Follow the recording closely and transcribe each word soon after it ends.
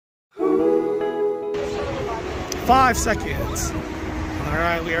5 seconds. All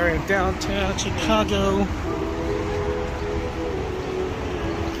right, we are in downtown Chicago.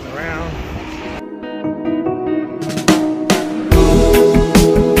 Around.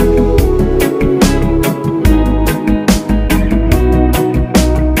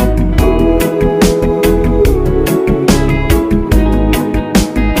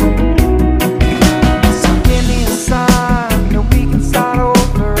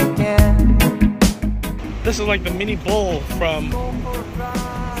 This is like the mini bowl from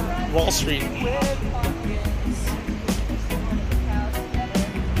Wall Street. No,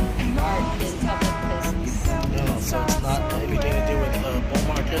 so it's not anything to do with the bull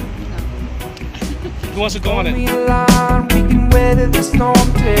market. Who wants to go on it? We can weather the storm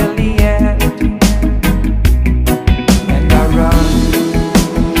till the end. And I run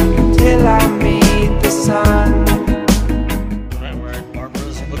till I meet the sun. Alright, we're at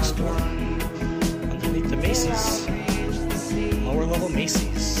Barbara's bookstore. Underneath the Macy's. Lower level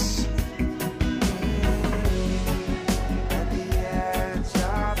Macy's.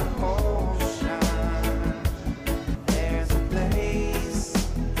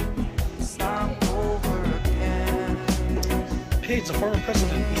 Hey, it's a former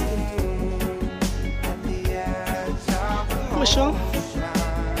president. Michelle.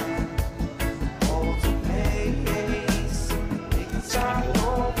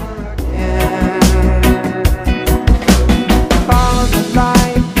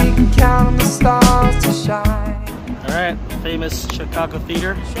 Alright, famous Chicago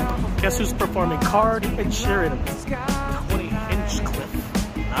theater. Guess who's performing? Card and Sharon. 20 Hinchcliffe.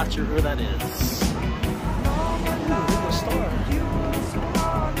 Not sure who that is. Ooh, a star.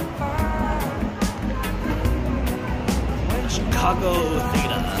 Chicago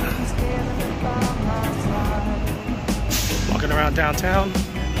Theater. Walking around downtown.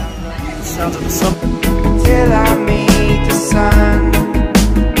 Sounds of the sun. Till I meet the sun.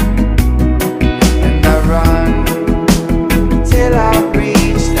 And I run till I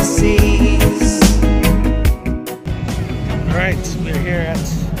reach the seas. Alright, we're here at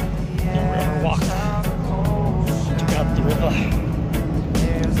the River Walk. Check out the river.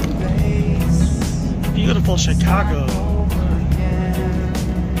 Beautiful Chicago.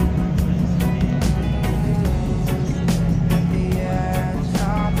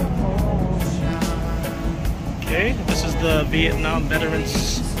 Okay, this is the Vietnam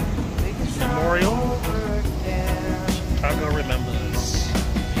Veterans Memorial. Chicago remembers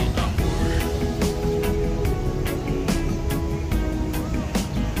Vietnam War.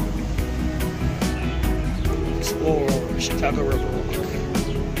 Explore Chicago River Walk.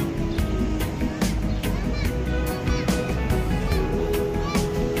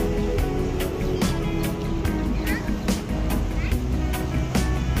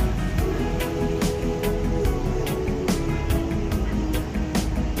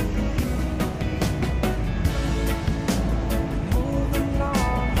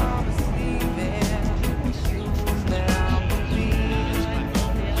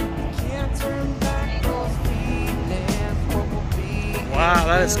 Wow,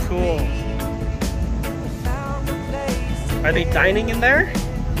 that is cool. Are they dining in there?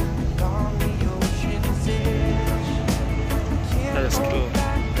 That is cool.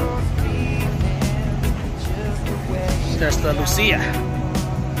 There's the Lucia.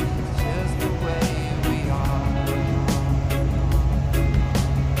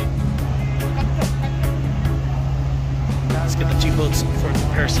 Let's get the two boats for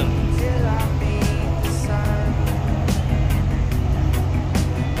comparison.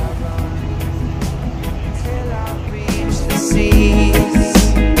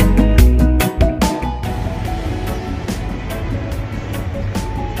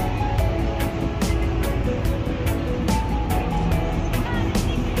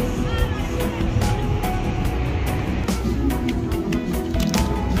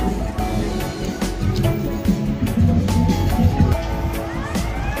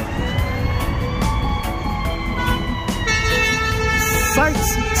 Sights,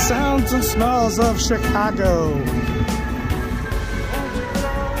 sounds, and smells of Chicago.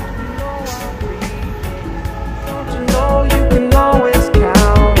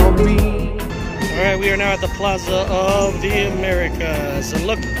 Alright, we are now at the Plaza of the Americas. And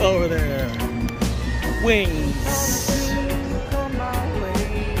look over there. Wings.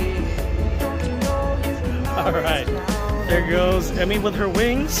 Alright, there goes Emmy with her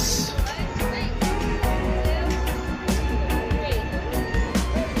wings.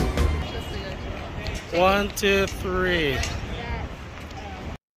 1, 2, 3.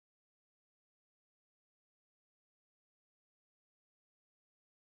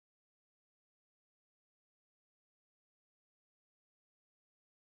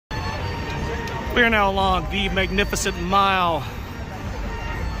 We are now along the Magnificent Mile.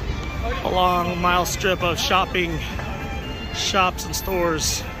 A long mile strip of shopping, shops and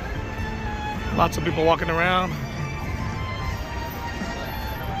stores. Lots of people walking around.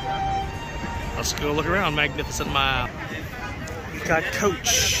 Let's go look around Magnificent Mile. We've got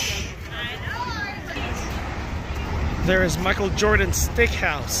Coach. There is Michael Jordan's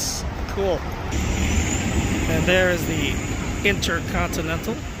Steakhouse. Cool. And there is the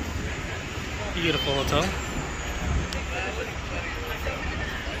Intercontinental. Beautiful hotel.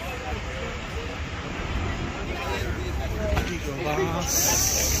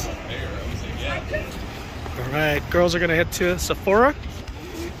 Alright, girls are gonna head to Sephora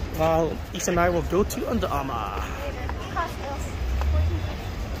while Ethan and I will go to Under Armour.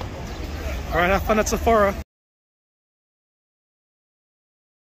 Alright, have fun at Sephora.